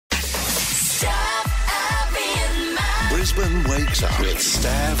Brisbane Wakes Up with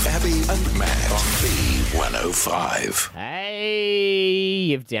Stav, Abby and Matt on B105. Hey,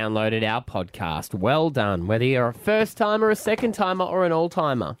 you've downloaded our podcast. Well done. Whether you're a first-timer, a second-timer or an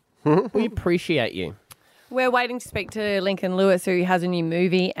all-timer, we appreciate you. We're waiting to speak to Lincoln Lewis, who has a new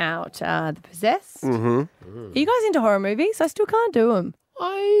movie out, The Possessed. Are you guys into horror movies? I still can't do them.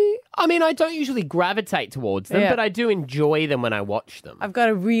 I mean, I don't usually gravitate towards them, but I do enjoy them when I watch them. I've got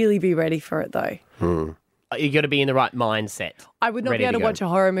to really be ready for it, though. You got to be in the right mindset. I would not be able to watch a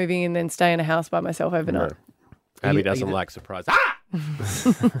horror movie and then stay in a house by myself overnight. No. Abby doesn't like surprises. Ah!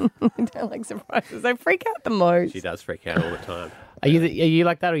 I don't like surprises. I freak out the most. She does freak out all the time. Are you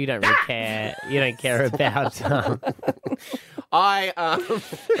like that, or you don't really care? You don't care about.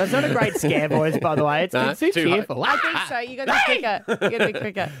 That's not a great scare voice, by the way. It's too cheerful. I think so. You got to be quicker. You got to be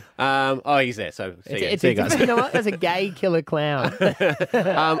quicker. He's there. So see you guys. You know what? That's a gay killer clown.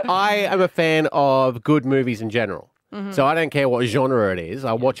 I am a fan of good movies in general. So I don't care what genre it is.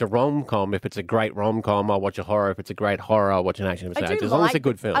 I'll watch a rom-com if it's a great rom-com. I'll watch a horror if it's a great horror. I'll watch an action if it's as long as it's a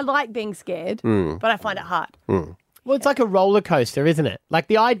good film. I like being scared, but I find it hard. Well, it's like a roller coaster, isn't it? Like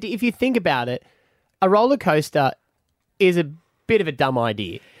the idea, if you think about it, a roller coaster is a bit of a dumb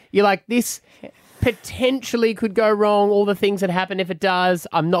idea. You're like, this potentially could go wrong. All the things that happen if it does.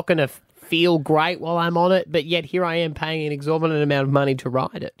 I'm not going to feel great while I'm on it, but yet here I am paying an exorbitant amount of money to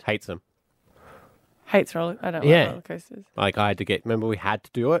ride it. Hates them. Hates roller. I don't like roller coasters. Like I had to get. Remember, we had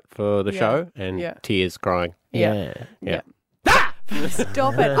to do it for the show, and tears crying. Yeah.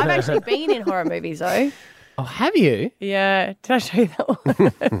 Stop it! I've actually been in horror movies though. Oh, have you? Yeah. Did I show you that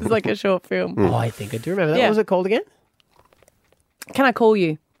one? It was like a short film. Oh, I think I do remember that. What was it called again? Can I call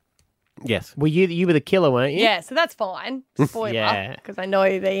you? Yes. Well, you were the killer, weren't you? Yeah, so that's fine. Spoiler, because I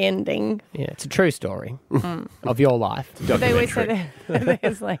know the ending. Yeah, it's a true story of your life. They always say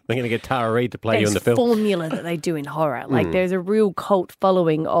there's like... They're going to get Tara Reid to play you in the film. Formula that they do in horror. Like there's a real cult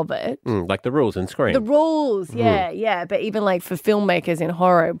following of it. Like the rules in Scream. The rules, yeah. But even like for filmmakers in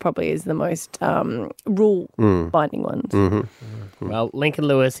horror, it probably is the most rule-binding ones. Well, Lincoln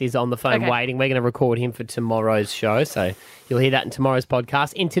Lewis is on the phone waiting. We're going to record him for tomorrow's show, so you'll hear that in tomorrow's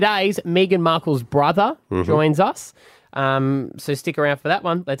podcast. In today's, Meghan Markle's brother joins us. So stick around for that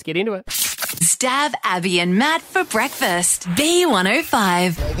one. Let's get into it. Stav, Abby and Matt for breakfast.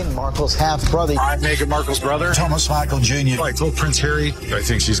 B105. Meghan Markle's half-brother. I'm Meghan Markle's brother, Thomas Markle Jr. I told Prince Harry, I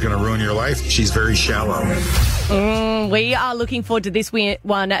think she's going to ruin your life. She's very shallow. We are looking forward to this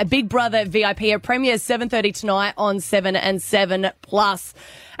one. A Big Brother VIP. It premieres 7:30 tonight on 7 and 7+.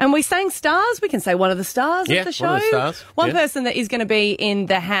 And we're saying stars. We can say one of the stars of the show. One of the stars. One person that is going to be in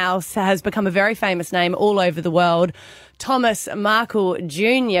the house has become a very famous name all over the world. Thomas Markle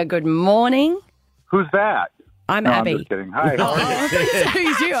Jr. Good morning. Who's that? I'm Abby. I'm just kidding. Hi.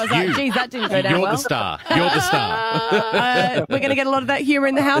 Who's you? I was like, geez, that didn't go down You're well. the star. You're the star. We're going to get a lot of that humour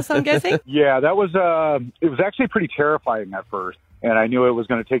in the house, I'm guessing? Yeah, that was, it was actually pretty terrifying at first. And I knew it was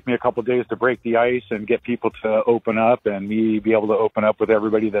going to take me a couple of days to break the ice and get people to open up and me be able to open up with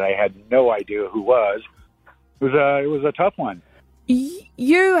everybody that I had no idea who was. It was a tough one.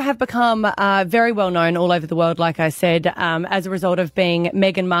 You have become very well known all over the world, like I said, as a result of being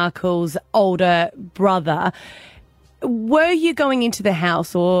Meghan Markle's older brother. Were you going into the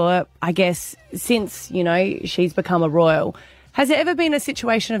house, or I guess since, she's become a royal, has there ever been a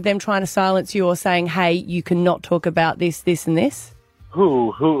situation of them trying to silence you or saying, hey, you cannot talk about this, this and this?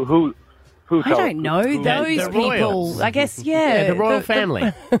 Who? I don't know. Those the people. royals. I guess, The royal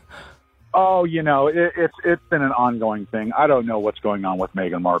family. Oh, it's been an ongoing thing. I don't know what's going on with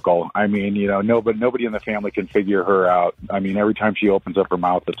Meghan Markle. I mean, nobody in the family can figure her out. I mean, every time she opens up her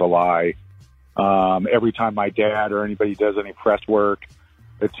mouth, it's a lie. Every time my dad or anybody does any press work,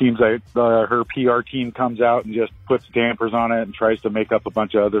 it seems like her PR team comes out and just puts dampers on it and tries to make up a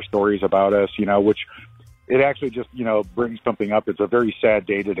bunch of other stories about us, which it actually just, brings something up. It's a very sad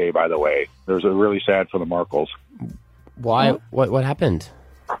day today, by the way. There's a really sad for the Markles. Why? What happened?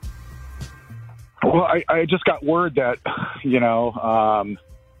 Well, I just got word that,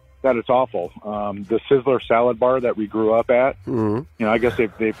 that it's awful. The Sizzler salad bar that we grew up at, I guess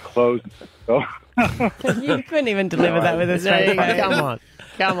they've closed. So. You couldn't even deliver that with a straight face.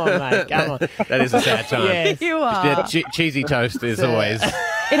 Come on, mate. Come on. That is a sad time. Yes. You are. Yeah, cheesy toast is always.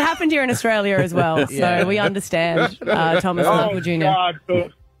 It happened here in Australia as well, so we understand Thomas Markle Jr. God.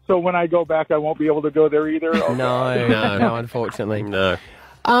 So when I go back, I won't be able to go there either? Okay. No, unfortunately. No.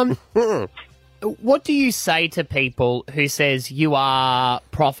 What do you say to people who says you are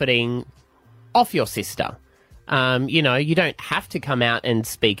profiting off your sister? You don't have to come out and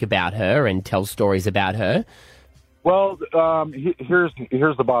speak about her and tell stories about her. Well, here's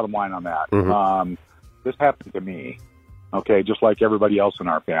the bottom line on that. This happened to me, okay, just like everybody else in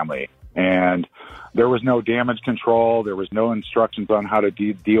our family. And there was no damage control. There was no instructions on how to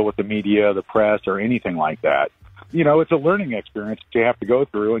deal with the media, the press, or anything like that. You know, it's a learning experience that you have to go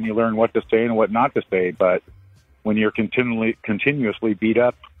through, and you learn what to say and what not to say. But when you're continuously beat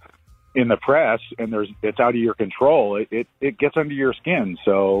up in the press and it's out of your control, it gets under your skin.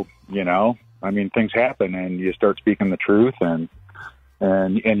 So, you know, I mean, things happen, and you start speaking the truth and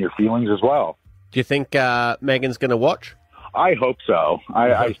your feelings as well. Do you think Megan's going to watch? I hope so.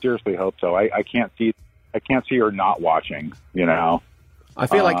 I seriously hope so. I can't see her not watching, you know. I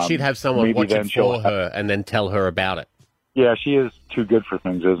feel like she'd have someone watch it for her and then tell her about it. Yeah, she is too good for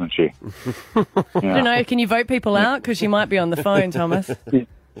things, isn't she? I don't know. Can you vote people out? Because she might be on the phone, Thomas.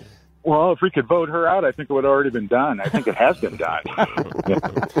 Well, if we could vote her out, I think it would have already been done. I think it has been done.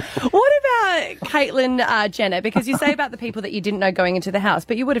 What about Caitlyn Jenner? Because you say about the people that you didn't know going into the house,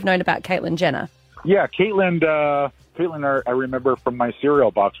 but you would have known about Caitlyn Jenner. Yeah, Caitlyn, I remember from my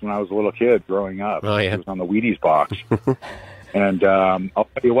cereal box when I was a little kid growing up. Oh, yeah. It was on the Wheaties box. And I'll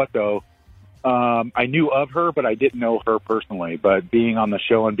tell you what, though, I knew of her, but I didn't know her personally. But being on the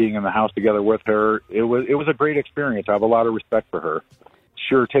show and being in the house together with her, it was a great experience. I have a lot of respect for her.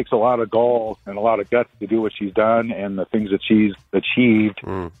 Sure, it takes a lot of gall and a lot of guts to do what she's done and the things that she's achieved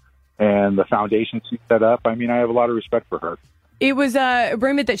and the foundation she set up. I mean, I have a lot of respect for her. It was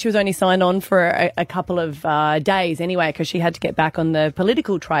rumoured that she was only signed on for a couple of days anyway, because she had to get back on the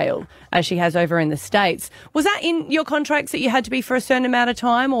political trail as she has over in the States. Was that in your contracts that you had to be for a certain amount of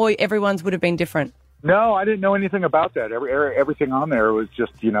time, or everyone's would have been different? No, I didn't know anything about that. Everything on there was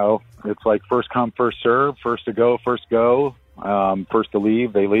just, you know, it's like first come, first serve, first to go, first go, first to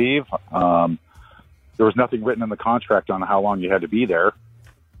leave, they leave. There was nothing written in the contract on how long you had to be there.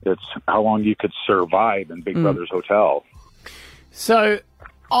 It's how long you could survive in Big Brother's hotel. So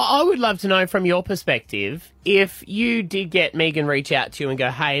I would love to know from your perspective, if you did get Megan reach out to you and go,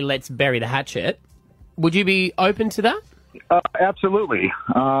 hey, let's bury the hatchet, would you be open to that? Absolutely.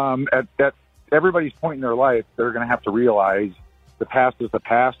 At everybody's point in their life, they're going to have to realize the past is the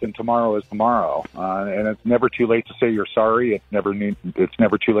past and tomorrow is tomorrow. And it's never too late to say you're sorry. It's never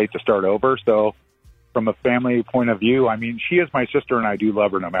too late to start over. So from a family point of view, I mean, she is my sister and I do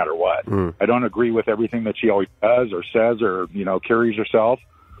love her no matter what. I don't agree with everything that she always does or says or, you know, carries herself.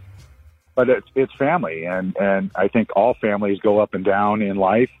 But it's family, and I think all families go up and down in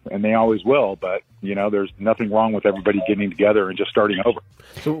life, and they always will. But, you know, there's nothing wrong with everybody getting together and just starting over.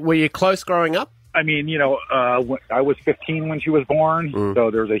 So were you close growing up? I mean, you know, I was 15 when she was born,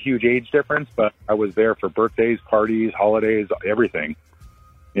 so there's a huge age difference, but I was there for birthdays, parties, holidays, everything.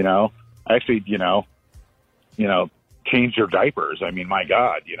 You know, actually, you know, changed her diapers. I mean, my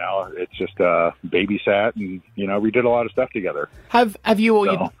God, you know, it's just babysat, and, you know, we did a lot of stuff together. Have you or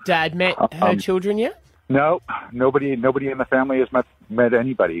your dad met her children yet? No, nobody in the family has met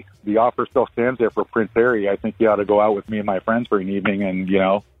anybody. The offer still stands there for Prince Harry. I think he ought to go out with me and my friends for an evening, and, you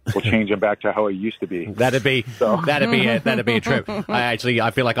know, we'll change him back to how he used to be. That'd be a trip. I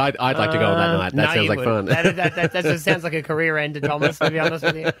feel like I'd like to go on that night. That sounds like fun. That just sounds like a career ender, Thomas, to be honest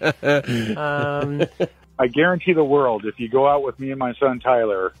with you. I guarantee the world, if you go out with me and my son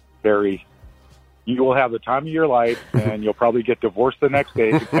Tyler, Barry, you will have the time of your life, and you'll probably get divorced the next day.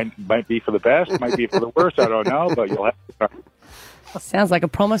 It might be for the best, might be for the worst, I don't know, but you'll have the time. Sounds like a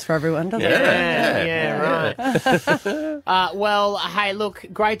promise for everyone, doesn't it? Yeah, right. Well, hey, look,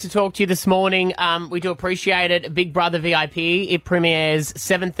 great to talk to you this morning. We do appreciate it. Big Brother VIP, it premieres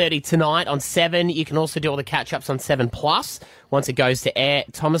 7:30 tonight on 7. You can also do all the catch-ups on 7+ once it goes to air.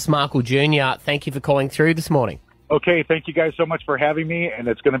 Thomas Markle Jr., thank you for calling through this morning. Okay, thank you guys so much for having me, and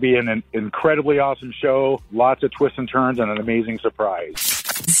it's going to be an incredibly awesome show, lots of twists and turns, and an amazing surprise.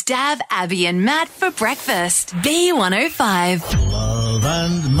 Stab Abby and Matt for breakfast. B105. Love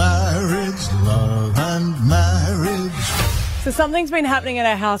and marriage, love and marriage. So something's been happening in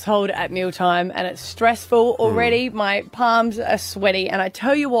our household at mealtime, and it's stressful already. My palms are sweaty, and I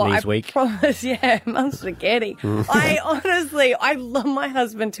tell you what, Knees weak. promise, I'm spaghetti. I love my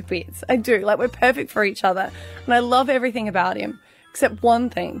husband to bits. I do. Like, we're perfect for each other, and I love everything about him, except one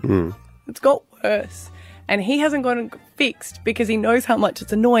thing. It's got worse. And he hasn't got it fixed because he knows how much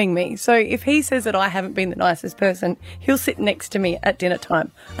it's annoying me. So if he says that I haven't been the nicest person, he'll sit next to me at dinner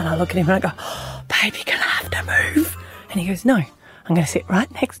time. And I look at him and I go, oh, babe, you're going to have to move. And he goes, no, I'm going to sit right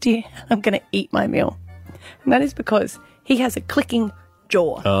next to you. I'm going to eat my meal. And that is because he has a clicking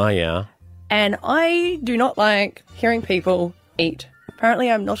jaw. Oh, yeah. And I do not like hearing people eat. Apparently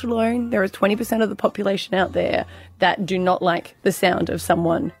I'm not alone. There is 20% of the population out there that do not like the sound of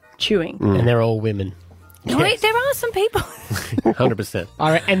someone chewing. And they're all women. No, there are some people. 100%.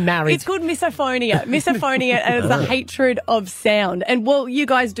 And married. It's called misophonia. Misophonia, and it's the hatred of sound. And, well, you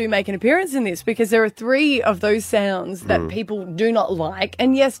guys do make an appearance in this because there are 3 of those sounds that people do not like.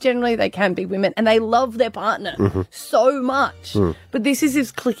 And, yes, generally they can be women, and they love their partner so much. But this is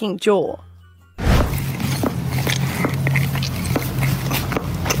his clicking jaw.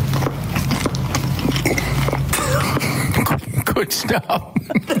 Good stuff.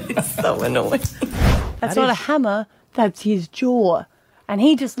 It's so annoying. That's not a hammer, that's his jaw. And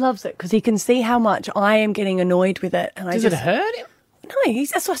he just loves it because he can see how much I am getting annoyed with it. And Does it hurt him? No,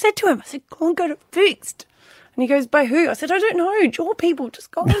 that's what I said to him. I said, go and get it fixed. And he goes, by who? I said, I don't know. Jaw people, just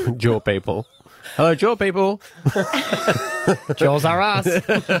go. Jaw people. Hello, jaw people. Jaws are us. So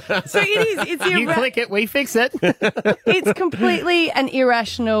it is. It's You click it, we fix it. It's completely an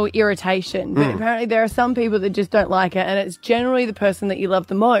irrational irritation. But apparently there are some people that just don't like it, and it's generally the person that you love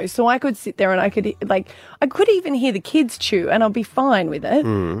the most. So I could sit there and I could even hear the kids chew, and I'll be fine with it.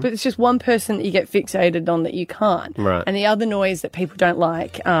 But it's just one person that you get fixated on that you can't. Right. And the other noise that people don't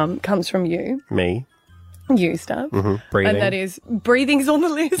like comes from you. Me. You stuff. Breathing. And that is, breathing's on the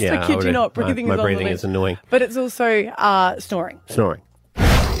list. Yeah, I kid you not, breathing my is on breathing the list. is annoying. But it's also snoring. Snoring.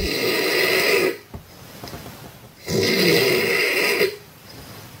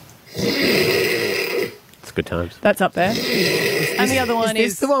 It's good times. That's up there. And the other one Is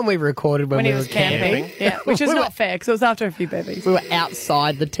is this the one we recorded when he we was were camping. Yeah, which is not fair because it was after a few babies. We were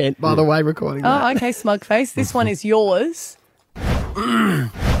outside the tent, by the way, recording that. Oh, okay, smug face. This one is yours.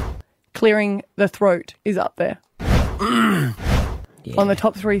 Clearing the throat is up there. On the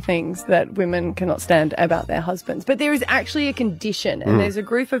top 3 things that women cannot stand about their husbands. But there is actually a condition, and there's a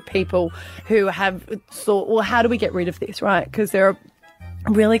group of people who have thought, well, how do we get rid of this, right? Because there are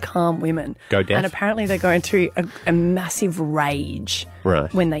really calm women. Go deaf. And apparently they go into a massive rage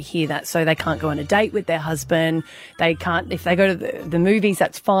when they hear that. So they can't go on a date with their husband. They can't, if they go to the movies,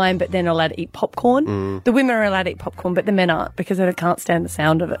 that's fine, but they're not allowed to eat popcorn. The women are allowed to eat popcorn, but the men aren't because they can't stand the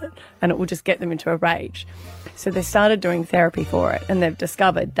sound of it, and it will just get them into a rage. So they started doing therapy for it, and they've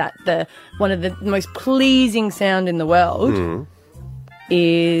discovered that one of the most pleasing sound in the world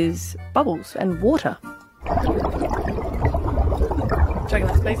is bubbles and water. Do you reckon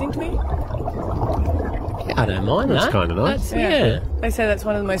that's pleasing to me? I don't mind that. That's kind of nice. Yeah. They say that's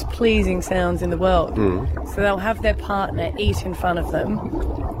one of the most pleasing sounds in the world. So they'll have their partner eat in front of them,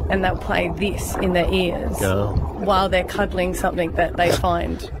 and they'll play this in their ears while they're cuddling something that they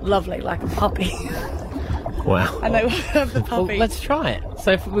find lovely, like a puppy. Wow. And they will have the puppy. Well, let's try it.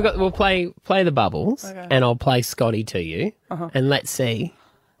 So we'll play the bubbles, and I'll play Scotty to you, and let's see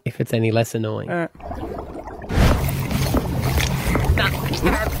if it's any less annoying. All right.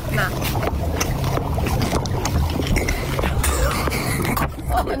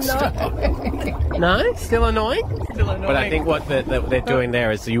 No. No? Still annoying? But I think what they're doing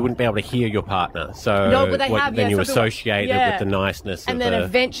there is you wouldn't be able to hear your partner. So No, but they have, then yeah, you so associate it with the niceness and of then the...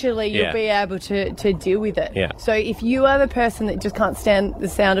 eventually you'll be able to deal with it. Yeah. So if you are the person that just can't stand the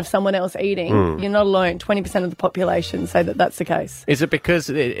sound of someone else eating, you're not alone. 20% of the population say that that's the case. Is it because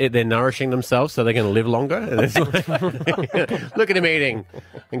they're nourishing themselves so they're going to live longer? And it's like, look at him eating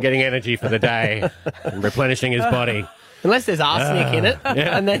and getting energy for the day and replenishing his body. Unless there's arsenic in it,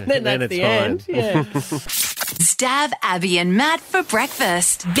 Yeah. and then that's it's the fine. end. Yeah. Stab Abby and Matt for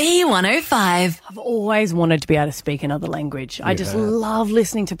breakfast. B105. I've always wanted to be able to speak another language. I just love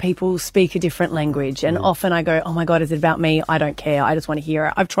listening to people speak a different language. And often I go, oh my God, is it about me? I don't care. I just want to hear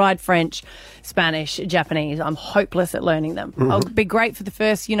it. I've tried French, Spanish, Japanese. I'm hopeless at learning them. I'll be great for the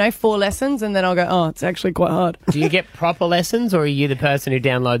first, 4 lessons, and then I'll go, oh, it's actually quite hard. Do you get proper lessons, or are you the person who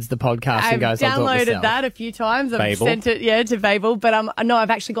downloads the podcast and goes, I've I'll talk downloaded myself? that a few times. I've Babel. sent it, to Babel. But no, I've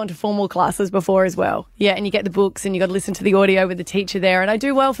actually gone to formal classes before as well. Yeah, and you get the books and you got to listen to the audio with the teacher there. And I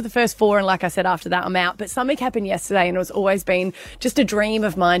do well for the first 4, and like I said, after that I'm out. But something happened yesterday, and it's always been just a dream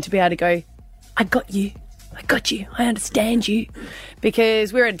of mine to be able to go, I got you. I understand you.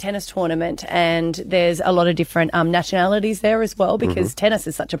 Because we're at a tennis tournament, and there's a lot of different nationalities there as well, because tennis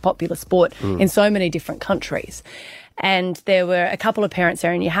is such a popular sport in so many different countries. And there were a couple of parents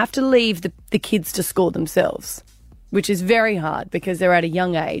there, and you have to leave the kids to score themselves, which is very hard because they're at a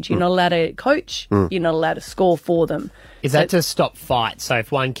young age. You're not allowed to coach. You're not allowed to score for them. Is that to stop fights? So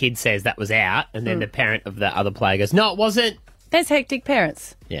if one kid says that was out, and then the parent of the other player goes, no, it wasn't. There's hectic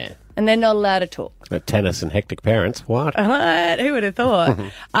parents. Yeah. And they're not allowed to talk. But tennis and hectic parents, what? Who would have thought?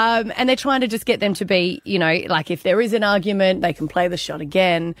 And they're trying to just get them to be, like if there is an argument, they can play the shot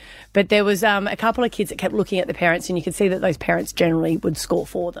again. But there was a couple of kids that kept looking at the parents, and you could see that those parents generally would score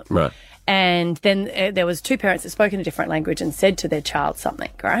for them. Right. And then there was 2 parents that spoke in a different language and said to their child something,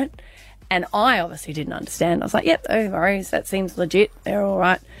 right? And I obviously didn't understand. I was like, yep, no worries, that seems legit. They're all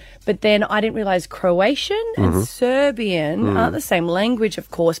right. But then I didn't realise Croatian and Serbian aren't the same language, of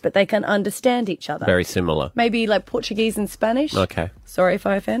course, but they can understand each other. Very similar. Maybe like Portuguese and Spanish. Okay. Sorry if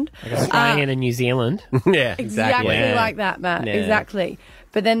I offend. Like Australian and New Zealand. Yeah, Exactly like that, Matt. Yeah. Exactly.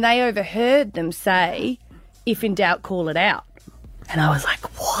 But then they overheard them say, if in doubt, call it out. And I was like,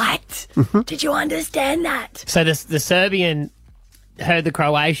 what? Did you understand that? So the Serbian heard the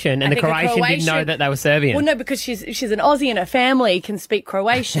Croatian, and the Croatian didn't know that they were Serbian. Well, no, because she's an Aussie and her family can speak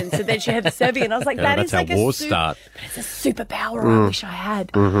Croatian, so then she had the Serbian. I was like, that's like how wars start. But it's a superpower I wish I had.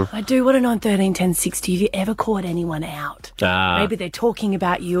 I do want to know on 13, 10, 60 if you ever caught anyone out. Maybe they're talking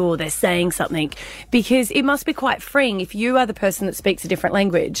about you or they're saying something, because it must be quite freeing if you are the person that speaks a different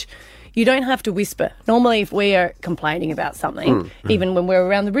language. You don't have to whisper. Normally, if we are complaining about something, even when we're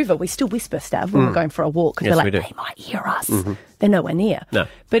around the river, we still whisper, Stav, when we're going for a walk. Yes, They're like, we do. they might hear us. They're nowhere near. No.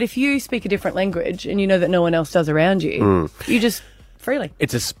 But if you speak a different language and you know that no one else does around you, you just freely.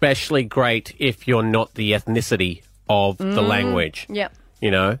 It's especially great if you're not the ethnicity of the language. Yep.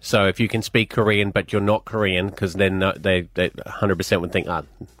 You know, so if you can speak Korean but you're not Korean, because then they 100% would think,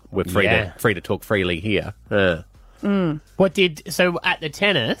 we're free to talk freely here. So at the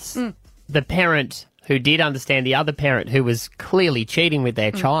tennis, the parent who did understand the other parent who was clearly cheating with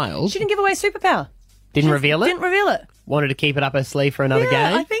their child She didn't give away superpower. didn't reveal it? Didn't reveal it. Wanted to keep it up her sleeve for another Yeah,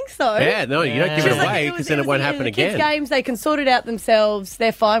 game? I think so. Yeah, no, you don't give it She's like, away because then it won't happen the kids' again. games, they can sort it out themselves.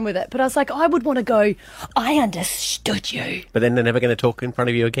 They're fine with it. But I was like, I would want to go, I understood you. But then they're never going to talk in front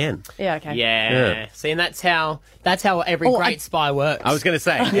of you again. Yeah, okay. Yeah. See, and that's how every great spy works. I was going to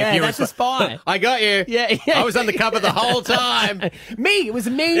say. Yeah, if you that's a spy. I got you. Yeah. I was undercover the whole time. Me. It was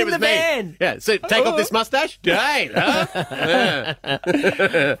me It in was the me. van. Yeah, so take off this mustache. Great. Huh?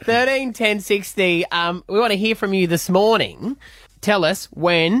 Yeah. 13 10 60. We want to hear from you this morning. Tell us,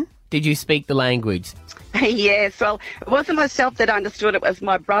 when did you speak the language? Yes, well, it wasn't myself that understood. It was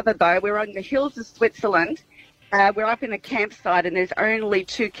my brother, though. We're on the hills of Switzerland. We're up in a campsite, and there's only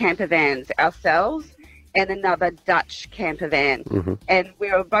 2 camper vans, ourselves and another Dutch camper van. And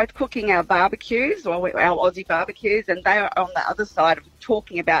we were both cooking our barbecues, or our Aussie barbecues, and they were on the other side of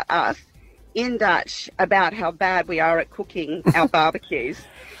talking about us in Dutch about how bad we are at cooking our barbecues.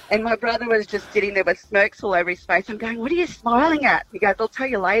 And my brother was just sitting there with smokes all over his face. I'm going, what are you smiling at? He goes, I'll tell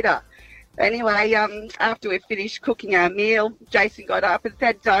you later. Anyway, after we finished cooking our meal, Jason got up and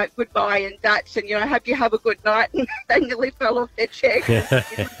said goodbye in Dutch and, hope you have a good night. And they nearly fell off their chairs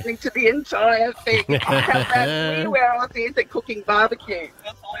listening to the entire thing. How bad we were Aussies at cooking barbecue.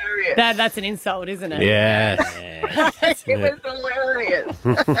 That's hilarious. That's an insult, isn't it? Yeah. It was hilarious.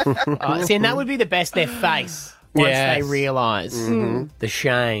 See, and that would be the best, their face, once they realise the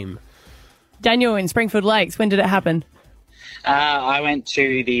shame. Daniel in Springfield Lakes, when did it happen? I went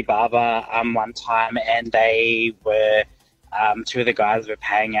to the barber one time, and they were 2 of the guys were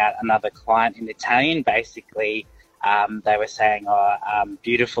paying out another client in Italian. Basically, they were saying,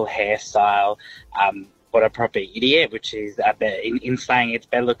 beautiful hairstyle, what a proper idiot, which is in slang, it's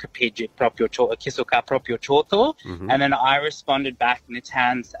bello capigli proprio chiesto proprio ciotto. And then I responded back in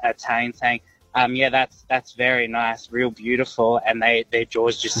Italian saying, that's very nice, real beautiful, and their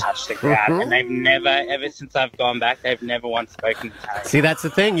jaws just touched the ground, and they've never, ever since I've gone back, they've never once spoken Italian. See, that's the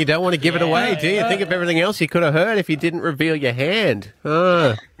thing. You don't want to give it away, do you? Think of everything else you could have heard if you didn't reveal your hand.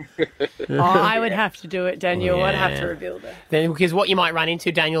 I would have to do it, Daniel. I'd have to reveal that. Then, because what you might run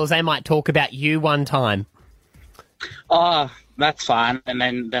into, Daniel, is they might talk about you one time. Oh, that's fine, and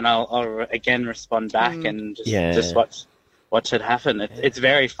then I'll again respond back and just what should happen. It's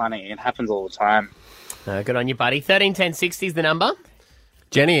very funny. It happens all the time. Good on you, buddy. 13 10 60 is the number.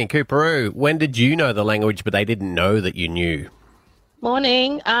 Jenny and Cooperoo, when did you know the language but they didn't know that you knew?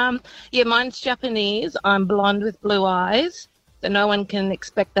 Morning. Mine's Japanese. I'm blonde with blue eyes, so no one can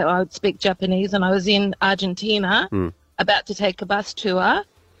expect that I would speak Japanese. And I was in Argentina about to take a bus tour,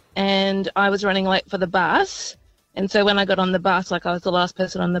 and I was running late for the bus. And so when I got on the bus, I was the last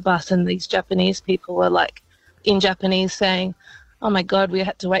person on the bus, and these Japanese people were in Japanese saying, oh my God, we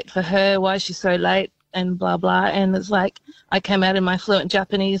had to wait for her. Why is she so late? And blah, blah. And it's I came out in my fluent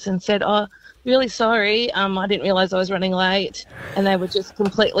Japanese and said, oh, really sorry. I didn't realize I was running late. And they were just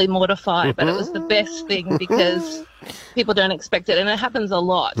completely mortified. But it was the best thing because people don't expect it. And it happens a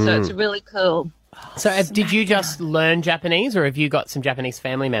lot. So it's really cool. So did you just learn Japanese, or have you got some Japanese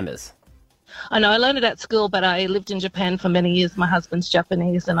family members? I know I learned it at school, but I lived in Japan for many years. My husband's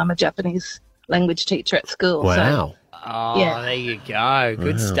Japanese and I'm a Japanese language teacher at school. Wow. So, there you go.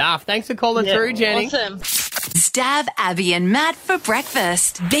 Good stuff. Thanks for calling through, Jenny. Awesome. Stav, Abby and Matt for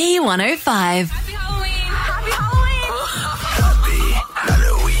breakfast. B105. Happy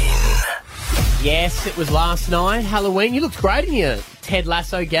Halloween. Yes, it was last night, Halloween. You looked great in your Ted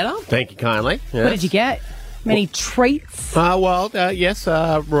Lasso get-up. Thank you kindly. Yes. What did you get? Many treats? Yes,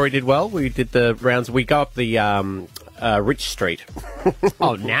 Roy did well. We did the rounds. We go up the Rich Street.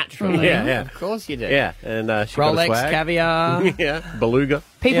 Oh, naturally. Yeah. Of course you do. Yeah, and she got a Rolex, swag. caviar. Yeah, beluga.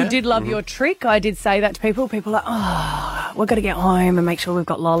 People did love your trick. I did say that to people. People are like, we've got to get home and make sure we've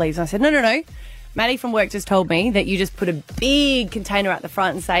got lollies. And I said, no. Matty from work just told me that you just put a big container at the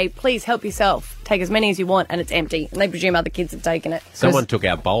front and say, please help yourself. Take as many as you want, and it's empty. And they presume other kids have taken it. Someone took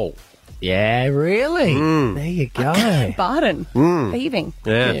our bowl. Yeah, really? There you go. Barton. Thieving.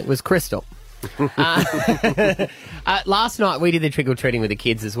 Yeah. It was Crystal. Last night we did the trick-or-treating with the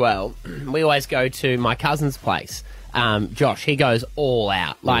kids as well. We always go to my cousin's place. Josh, he goes all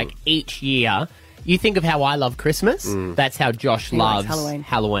out. Like, each year... You think of how I love Christmas. That's how Josh loves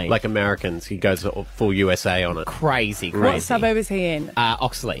Halloween. Like Americans, he goes full USA on it. Crazy. What suburb is he in?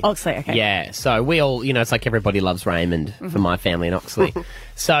 Oxley. Oxley, okay. Yeah, so we all, it's like everybody loves Raymond for my family in Oxley.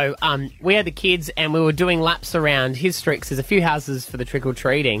 So we had the kids and we were doing laps around his tricks. There's a few houses for the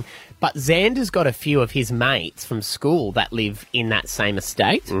trick-or-treating, but Xander's got a few of his mates from school that live in that same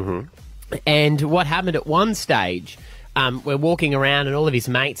estate. And what happened at one stage... we're walking around and all of his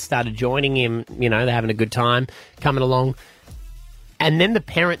mates started joining him. They're having a good time, coming along. And then the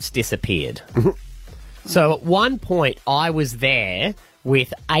parents disappeared. So at one point, I was there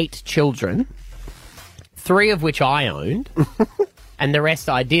with 8 children, 3 of which I owned, and the rest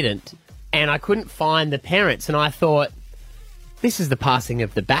I didn't. And I couldn't find the parents. And I thought, this is the passing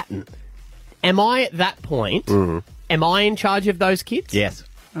of the baton. Am I at that point, am I in charge of those kids? Yes.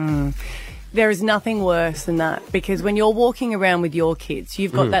 There is nothing worse than that, because when you're walking around with your kids,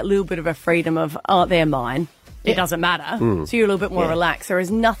 you've got that little bit of a freedom of, they're mine. It doesn't matter. So you're a little bit more relaxed. There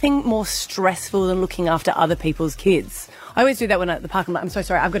is nothing more stressful than looking after other people's kids. I always do that when I'm at the park. I'm like, I'm so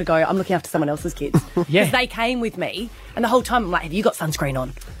sorry, I've got to go. I'm looking after someone else's kids. Because they came with me, and the whole time I'm like, have you got sunscreen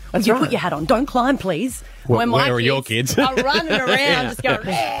on? Would you put your hat on? Don't climb, please. Where are your kids? Are running around just going...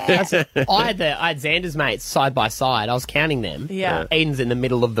 I had Xander's mates side by side. I was counting them. Yeah. Eden's in the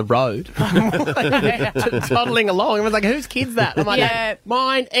middle of the road. Toddling along. I was like, whose kid's that? I'm like,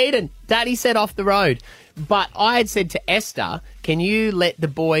 mine, Eden. Daddy said off the road. But I had said to Esther, can you let the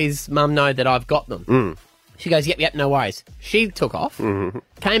boys' mum know that I've got them? She goes, yep, no worries. She took off,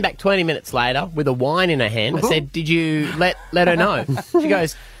 came back 20 minutes later with a wine in her hand. I said, did you let her know? She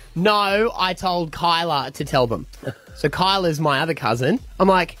goes, no, I told Kyla to tell them. So Kyla's my other cousin. I'm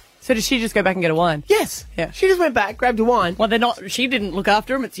like... So did she just go back and get a wine? Yes. Yeah. She just went back, grabbed a wine. Well, she didn't look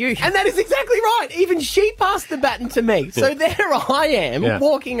after him, it's you. And that is exactly right. Even she passed the baton to me. So there I am,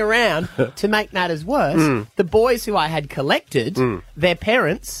 walking around. To make matters worse, the boys who I had collected, their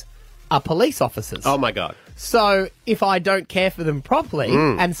parents are police officers. Oh, my God. So if I don't care for them properly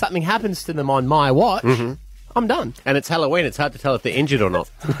and something happens to them on my watch... I'm done. And it's Halloween. It's hard to tell if they're injured or not.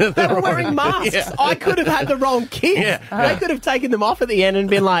 They were wearing masks. Yeah. I could have had the wrong kid. They could have taken them off at the end and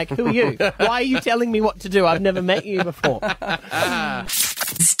been like, who are you? Why are you telling me what to do? I've never met you before.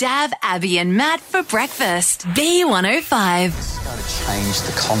 Stab Abby and Matt for breakfast. B105. It's going to change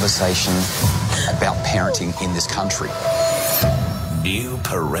the conversation about parenting in this country. New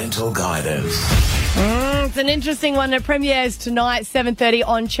parental guidance. It's an interesting one. It premieres tonight, 7:30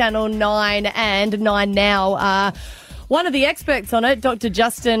 on Channel 9 and 9 Now. One of the experts on it, Dr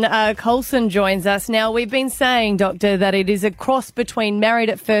Justin Coulson, joins us. Now, we've been saying, Doctor, that it is a cross between Married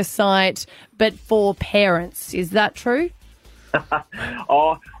at First Sight, but for parents. Is that true?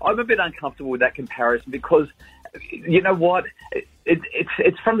 I'm a bit uncomfortable with that comparison because, you know what,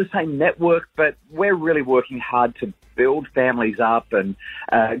 it's from the same network, but we're really working hard to build families up and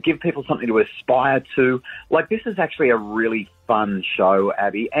give people something to aspire to. Like, this is actually a really fun show,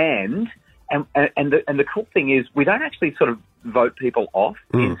 Abby, and the cool thing is we don't actually sort of vote people off.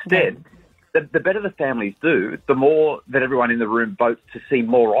 Instead, the better the families do, the more that everyone in the room votes to see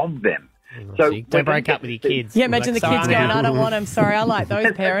more of them. So don't break up with your kids. Yeah, imagine the kids going, I don't want them, sorry, I like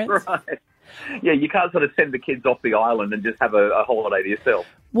those parents. Right. Yeah, you can't sort of send the kids off the island and just have a holiday to yourself.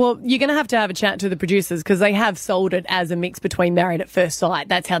 Well, you're going to have a chat to the producers because they have sold it as a mix between Married at First Sight.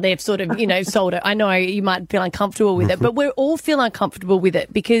 That's how they've sort of, sold it. I know you might feel uncomfortable with it, but we're all feel uncomfortable with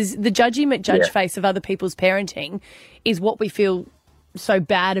it because the judgy McJudge face of other people's parenting is what we feel so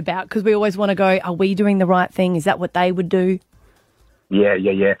bad about because we always want to go, are we doing the right thing? Is that what they would do?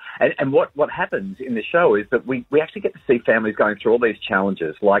 Yeah. And what happens in the show is that we actually get to see families going through all these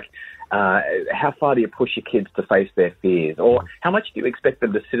challenges, like how far do you push your kids to face their fears? Or how much do you expect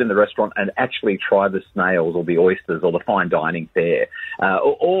them to sit in the restaurant and actually try the snails or the oysters or the fine dining fare?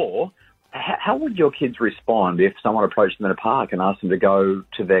 Or how would your kids respond if someone approached them in a park and asked them to go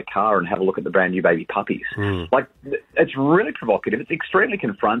to their car and have a look at the brand new baby puppies? Like, it's really provocative. It's extremely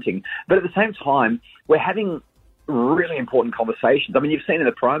confronting. But at the same time, we're having really important conversations. I mean, you've seen in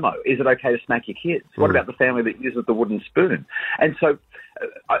the promo, is it okay to smack your kids? What about the family that uses the wooden spoon? And so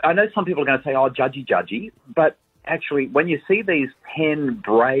I know some people are going to say, oh, judgy, but actually when you see these 10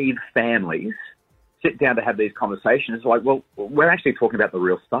 brave families sit down to have these conversations, it's like, well, we're actually talking about the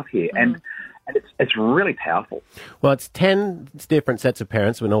real stuff here. And it's really powerful. Well, it's 10 different sets of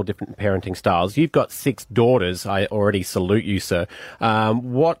parents with all different parenting styles. You've got 6 daughters. I already salute you, sir.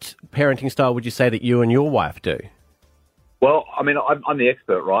 What parenting style would you say that you and your wife do? Well, I mean, I'm the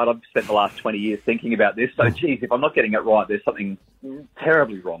expert, right? I've spent the last 20 years thinking about this. So, geez, if I'm not getting it right, there's something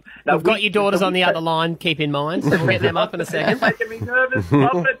terribly wrong. Now, we've got your daughters on the other line, keep in mind. So we'll get them up in a second. You're making me nervous.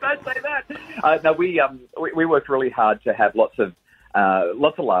 Stop it, don't say that. No, we worked really hard to have lots of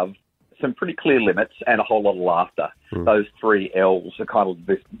love, some pretty clear limits, and a whole lot of laughter. Those 3 L's are kind of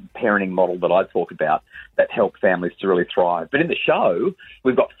this parenting model that I talk about that help families to really thrive. But in the show,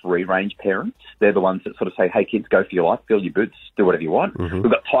 we've got free-range parents. They're the ones that sort of say, hey, kids, go for your life, fill your boots, do whatever you want. We've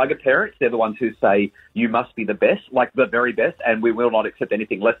got tiger parents. They're the ones who say, you must be the best, like the very best, and we will not accept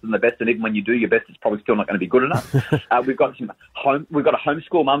anything less than the best. And even when you do your best, it's probably still not going to be good enough. We've got a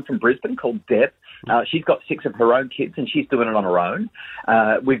homeschool mum from Brisbane called Deb. She's got 6 of her own kids, and she's doing it on her own.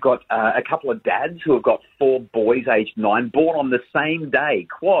 We've got a couple of dads who have got 4 boys aged 9, born on the same day,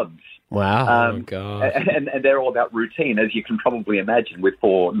 quads. Wow. Oh, God. And they're all about routine, as you can probably imagine, with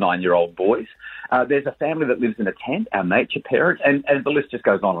 4 9-year-old boys. There's a family that lives in a tent, our nature parents, and the list just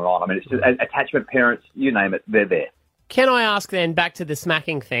goes on and on. I mean, it's just attachment parents, you name it, they're there. Can I ask then, back to the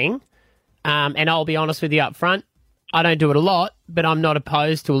smacking thing, and I'll be honest with you up front, I don't do it a lot, but I'm not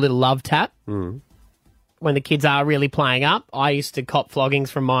opposed to a little love tap. When the kids are really playing up. I used to cop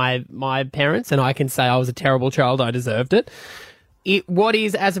floggings from my parents, and I can say I was a terrible child. I deserved it. What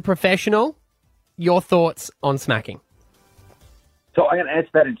is, as a professional, your thoughts on smacking? So I'm going to answer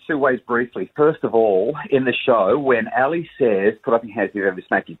that in 2 ways briefly. First of all, in the show, when Ali says, put up your hands if you've ever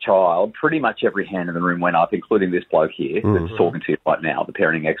smacked your child, pretty much every hand in the room went up, including this bloke here that's talking to you right now, the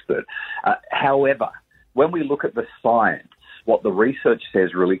parenting expert. However, when we look at the science, what the research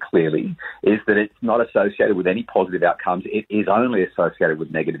says really clearly is that it's not associated with any positive outcomes. It is only associated with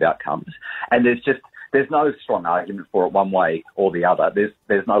negative outcomes. And there's no strong argument for it one way or the other.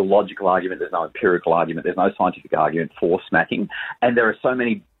 There's no logical argument. There's no empirical argument. There's no scientific argument for smacking. And there are so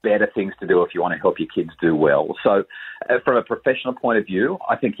many better things to do if you want to help your kids do well. So from a professional point of view,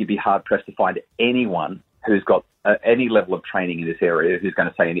 I think you'd be hard-pressed to find anyone who's got any level of training in this area who's going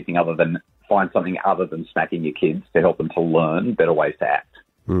to say anything other than find something other than smacking your kids to help them to learn better ways to act.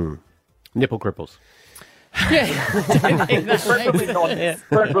 Nipple cripples. Preferably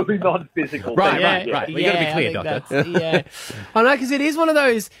non-physical. Right. We've got to be clear, Doctor. I know, because it is one of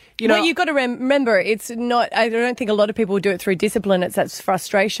those, Well, you've got to remember, it's not, I don't think a lot of people do it through discipline. It's that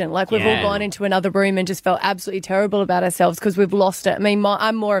frustration. Like, we've all gone into another room and just felt absolutely terrible about ourselves because we've lost it. I mean,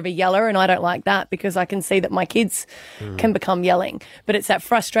 I'm more of a yeller, and I don't like that because I can see that my kids can become yelling. But it's that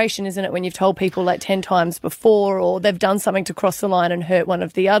frustration, isn't it, when you've told people like 10 times before, or they've done something to cross the line and hurt one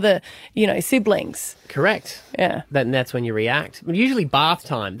of the other, siblings. Correct. Yeah. That's when you react. Usually bath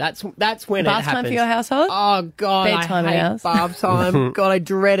time. That's when bath it happens. Bath time for your household? Oh, God, Bedtime I hate hours. bath time. God, I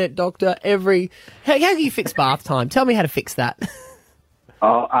dread it, Doctor. How do you fix bath time? Tell me how to fix that.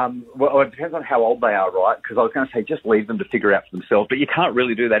 Well, it depends on how old they are, right? Because I was going to say just leave them to figure out for themselves, but you can't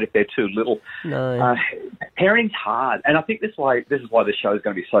really do that if they're too little. No. Parenting's hard, and I think this is why the show is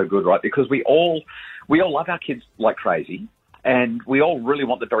going to be so good, right? Because we all love our kids like crazy, and we all really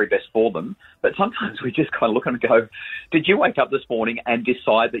want the very best for them. But sometimes we just kind of look and go, did you wake up this morning and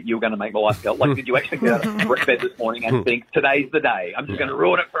decide that you were going to make my life hell? Like, did you actually get out of bed this morning and think, today's the day, I'm just going to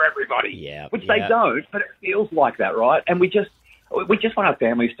ruin it for everybody? Which they don't, but it feels like that, right? And we just want our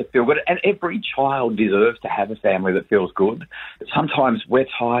families to feel good, and every child deserves to have a family that feels good. But sometimes we're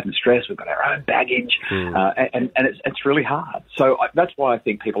tired and stressed. We've got our own baggage, and it's really hard. So that's why I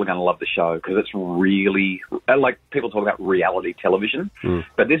think people are going to love the show, because it's really, like, people talk about reality television,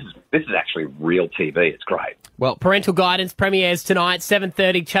 but this is actually real TV. It's great. Well, Parental Guidance premieres tonight,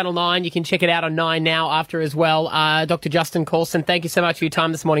 7:30, Channel 9. You can check it out on 9 Now after as well. Dr Justin Coulson, thank you so much for your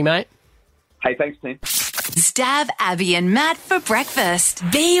time this morning, mate. Hey, thanks, Tim. Stab Abby and Matt for breakfast.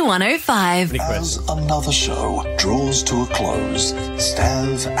 B105. As another show draws to a close,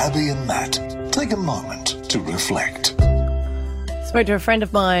 Stav, Abby and Matt take a moment to reflect. Spoke to a friend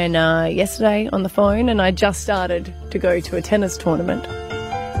of mine yesterday on the phone, and I just started to go to a tennis tournament.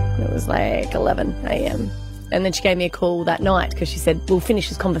 It was like 11 a.m. And then she gave me a call that night because she said, we'll finish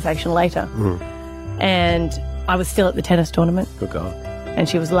this conversation later. And I was still at the tennis tournament. Good God. And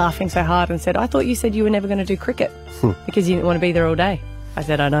she was laughing so hard and said, I thought you said you were never going to do cricket because you didn't want to be there all day. I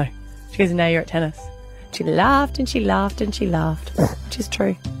said, I know. She goes, now you're at tennis. She laughed and she laughed and she laughed, which is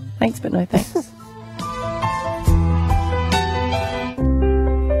true. Thanks, but no thanks.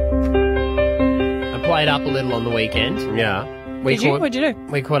 I played up a little on the weekend. Yeah. Did you? What'd you do?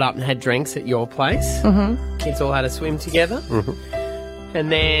 We caught up and had drinks at your place. Kids all had a swim together.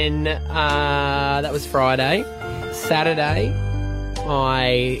 And then that was Friday. Saturday,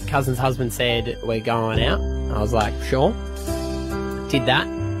 my cousin's husband said, we're going out. I was like, sure. Did that.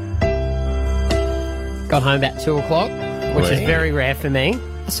 Got home about 2 o'clock, which is very rare for me.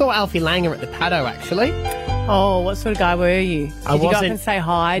 I saw Alfie Langer at the paddo, actually. Oh, what sort of guy were you? Did you go up and say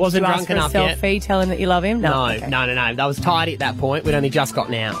hi? Wasn't Did you drunk ask for enough a selfie, yet. tell him that you love him? No, Okay. no. I was tidy at that point. We'd only just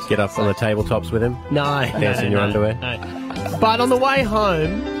gotten out. Get up on the tabletops with him? No. Dance in your underwear? No. But on the way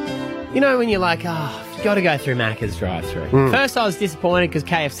home, you know when you're like, you've got to go through Macca's drive-thru. First I was disappointed because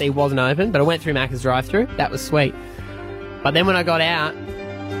KFC wasn't open, but I went through Macca's drive-thru. That was sweet. But then when I got out,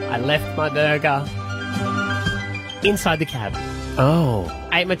 I left my burger inside the cab. Oh.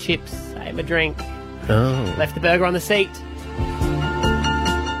 Ate my chips, ate my drink, Oh. left the burger on the seat.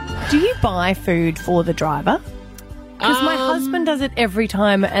 Do you buy food for the driver? Because my husband does it every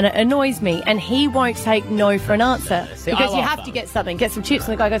time and it annoys me, and he won't take no for an answer. See, because I you have to get something, get some chips,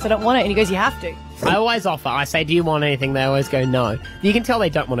 and the guy goes, I don't want it, and he goes, you have to. I always offer. I say, do you want anything? They always go, no. You can tell they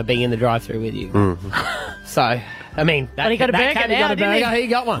don't want to be in the drive-thru with you. So, I mean, Well, he got a burger cab, now, got a didn't he? burger, he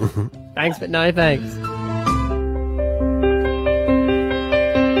got one. Thanks, but no thanks.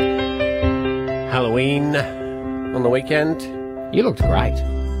 Halloween on the weekend. You looked great.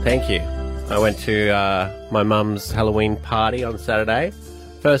 Thank you. I went to my mum's Halloween party on Saturday.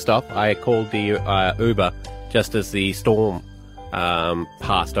 First off, I called the Uber just as the storm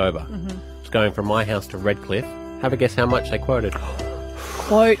passed over. I was going from my house to Redcliffe. Have a guess how much they quoted?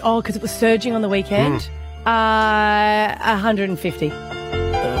 Quote, because it was surging on the weekend. 150.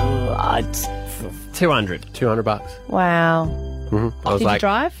 200. $200. Wow. I was Did you like,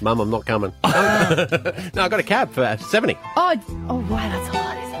 drive? Mum, I'm not coming. No, I got a cab for 70. Oh, wow, that's a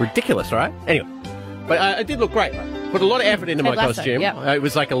lot, isn't it? Ridiculous, right? Anyway, but I did look great. Put a lot of effort into my Ted Lasso, costume. yep. It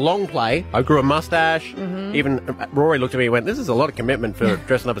was like a long play. I grew a mustache. Even Rory looked at me and went, this is a lot of commitment for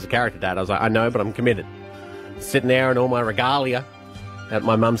dressing up as a character, Dad. I was like, I know, but I'm committed. Sitting there in all my regalia at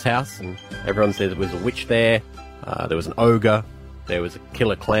my mum's house, and everyone said there was a witch there. There was an ogre. There was a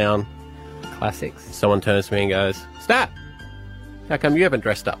killer clown. Classics. Someone turns to me and goes, Snap! How come you haven't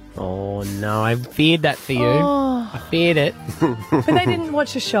dressed up? Oh, no. I feared that for you. Oh. I feared it. But they didn't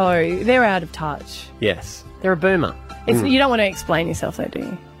watch a show. They're out of touch. Yes. They're a boomer. You don't want to explain yourself, though, do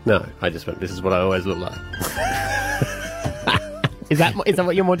you? No, I just went, this is what I always look like. Is that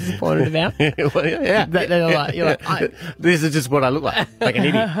what you're more disappointed about? Well, yeah. You're like, this is just what I look like an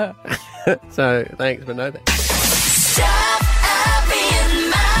idiot. So, thanks, but no thanks.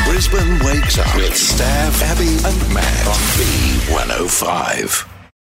 Brisbane wakes up with Stav, Abby, and Matt on B105.